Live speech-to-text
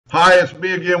Hi, it's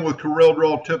me again with Corel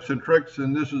Draw tips and tricks,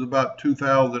 and this is about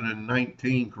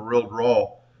 2019 Corel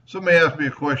Draw. Somebody asked me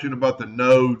a question about the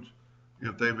nodes,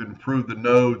 if they've improved the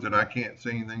nodes, and I can't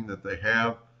see anything that they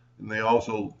have. And they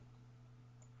also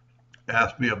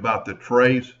asked me about the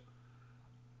trace.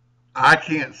 I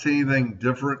can't see anything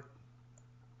different.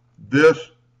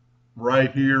 This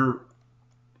right here,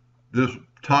 this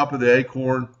top of the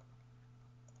acorn,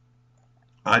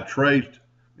 I traced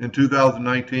in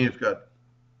 2019. It's got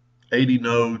 80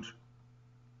 nodes.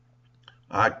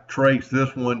 I traced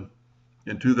this one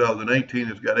in 2018.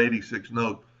 It's got 86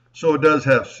 nodes. So it does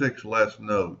have 6 less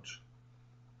nodes.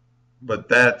 But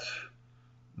that's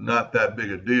not that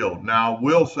big a deal. Now, I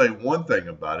will say one thing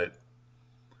about it.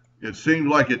 It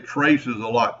seems like it traces a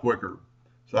lot quicker.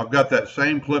 So I've got that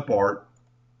same clip art.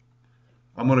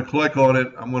 I'm going to click on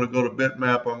it. I'm going to go to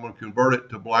bitmap. I'm going to convert it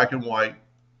to black and white.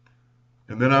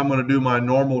 And then I'm going to do my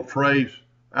normal trace,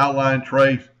 outline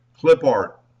trace, clip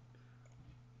art.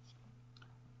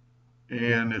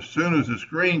 And as soon as the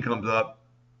screen comes up,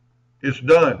 it's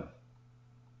done.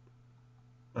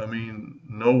 I mean,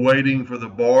 no waiting for the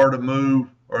bar to move,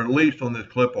 or at least on this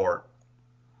clip art.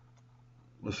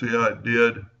 Let's see how it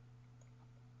did.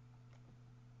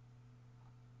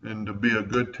 And to be a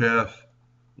good test,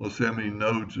 let's see how many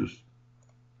nodes this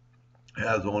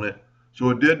has on it. So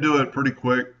it did do it pretty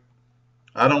quick.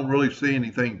 I don't really see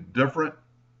anything different.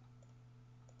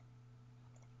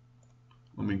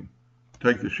 Let me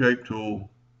take the shape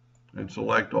tool and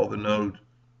select all the nodes.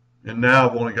 And now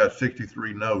I've only got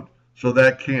 63 nodes. So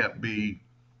that can't be,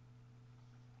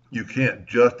 you can't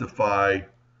justify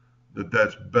that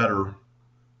that's better,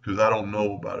 because I don't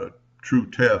know about a true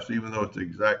test, even though it's the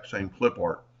exact same clip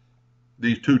art.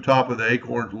 These two top of the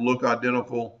acorns look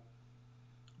identical.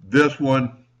 This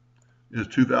one is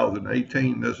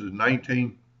 2018. This is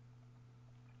 19.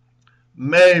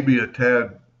 Maybe a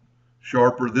tad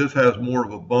sharper. This has more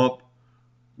of a bump,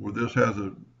 where this has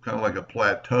a kind of like a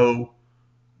plateau.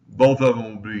 Both of them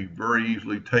will be very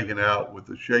easily taken out with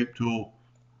the shape tool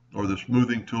or the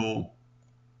smoothing tool,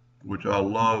 which I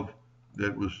love,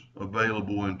 that was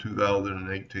available in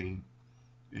 2018,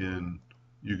 and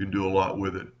you can do a lot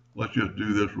with it. Let's just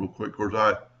do this real quick. Of course,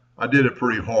 I did it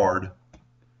pretty hard.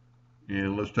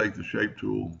 And let's take the shape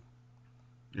tool,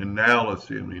 and now let's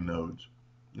see how many nodes.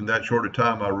 In that short of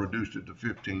time, I reduced it to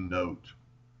 15 nodes.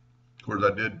 Of course,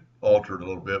 I did alter it a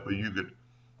little bit, but you could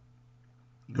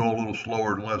go a little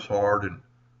slower and less hard, and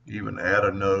even add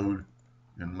a node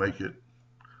and make it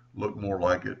look more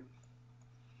like it.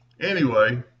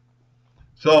 Anyway,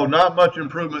 so not much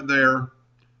improvement there.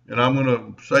 And I'm going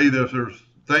to say this, there's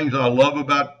things I love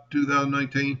about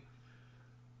 2019.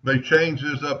 They changed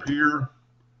this up here,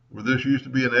 where this used to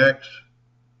be an X.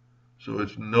 So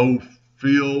it's no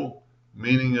fill,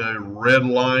 meaning a red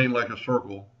line like a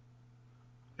circle.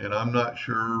 And I'm not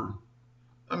sure,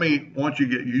 I mean, once you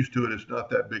get used to it, it's not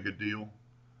that big a deal.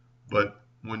 But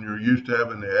when you're used to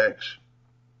having the X,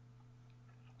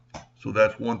 so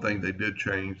that's one thing they did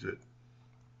change it.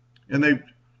 And they,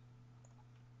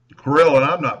 Corel, and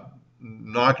I'm not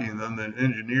knocking them, the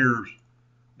engineers,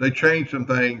 they changed some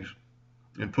things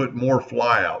and put more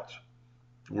flyouts,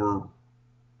 where,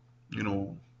 you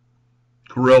know,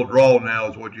 Corel Draw now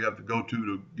is what you have to go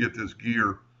to get this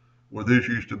gear, where this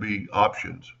used to be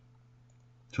options.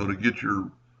 So to get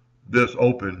this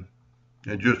open,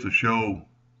 and just to show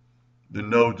the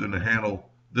nodes in the handle,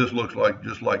 this looks like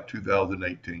just like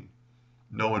 2018.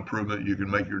 No improvement. You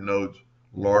can make your nodes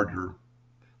larger,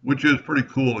 which is pretty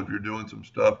cool if you're doing some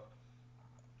stuff.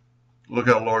 Look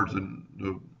how large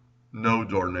the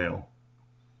nodes are now.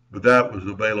 But that was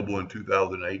available in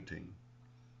 2018.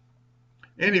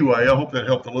 Anyway, I hope that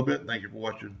helped a little bit. Thank you for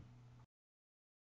watching.